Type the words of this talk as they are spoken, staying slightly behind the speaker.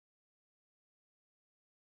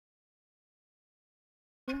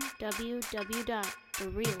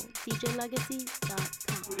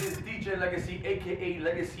www.therealdjlegacy.com. It is DJ Legacy, aka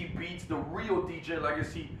Legacy Beats, the real DJ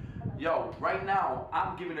Legacy. Yo, right now,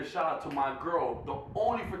 I'm giving a shout out to my girl, the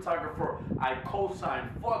only photographer I co-sign,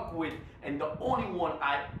 fuck with, and the only one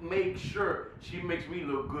I make sure she makes me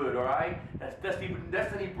look good, alright? That's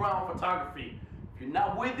Destiny Brown Photography. If you're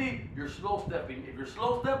not with it, you're slow stepping. If you're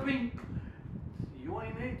slow stepping, you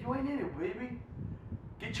ain't in it, baby.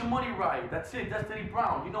 Get your money right. That's it. Destiny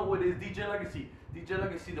Brown. You know what it is. DJ Legacy. DJ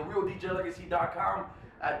Legacy. The real DJLegacy.com.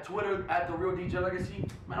 At Twitter. At the real DJ Legacy.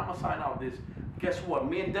 Man, I'm gonna sign out this. Guess what?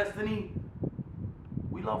 Me and Destiny.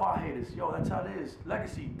 We love our haters. Yo, that's how it is.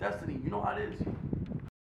 Legacy. Destiny. You know how it is.